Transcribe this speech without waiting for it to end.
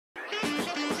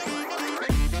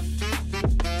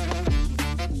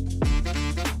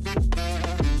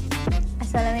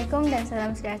dan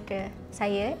salam sejahtera.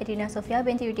 Saya Edrina Sofia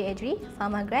binti Rudi Edri,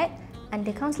 Pharma Grad,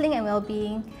 under Counselling and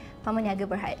Wellbeing, Pharma Niaga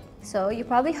Berhad. So you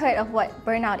probably heard of what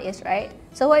burnout is, right?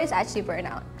 So what is actually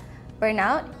burnout?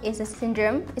 Burnout is a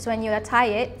syndrome. It's when you are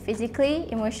tired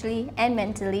physically, emotionally, and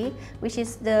mentally, which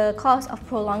is the cause of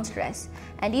prolonged stress.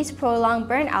 And this prolonged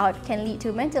burnout can lead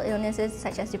to mental illnesses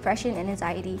such as depression and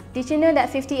anxiety. Did you know that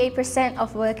 58%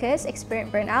 of workers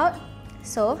experience burnout?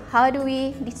 So, how do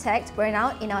we detect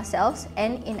burnout in ourselves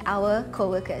and in our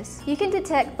co-workers? You can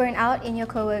detect burnout in your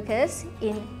co-workers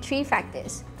in 3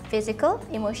 factors: physical,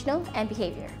 emotional, and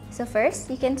behavior. So first,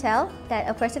 you can tell that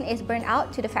a person is burnt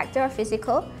out to the factor of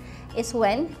physical is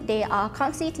when they are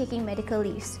constantly taking medical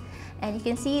leaves. And you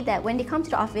can see that when they come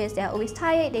to the office, they are always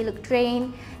tired, they look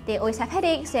drained, they always have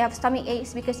headaches, they have stomach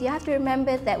aches, because you have to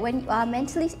remember that when you are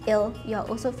mentally ill, you are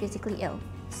also physically ill.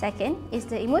 Second is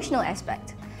the emotional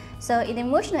aspect. So in the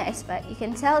emotional aspect, you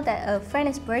can tell that a friend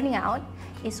is burning out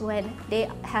is when they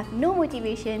have no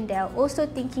motivation, they are also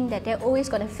thinking that they're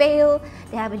always going to fail,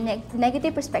 they have a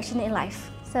negative perspective in life.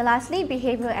 So lastly,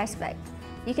 behavioural aspect.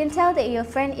 You can tell that your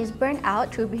friend is burnt out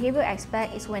through behavioural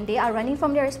aspect is when they are running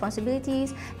from their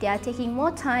responsibilities, they are taking more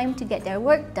time to get their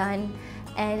work done,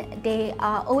 and they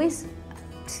are always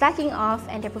slacking off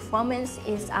and their performance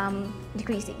is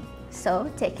decreasing.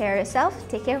 So, take care of yourself,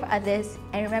 take care of others,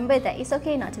 and remember that it's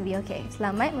okay not to be okay.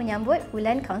 Selamat menyambut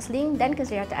Bulan Kaunseling dan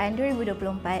Kesihatan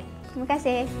 2024. Terima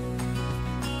kasih.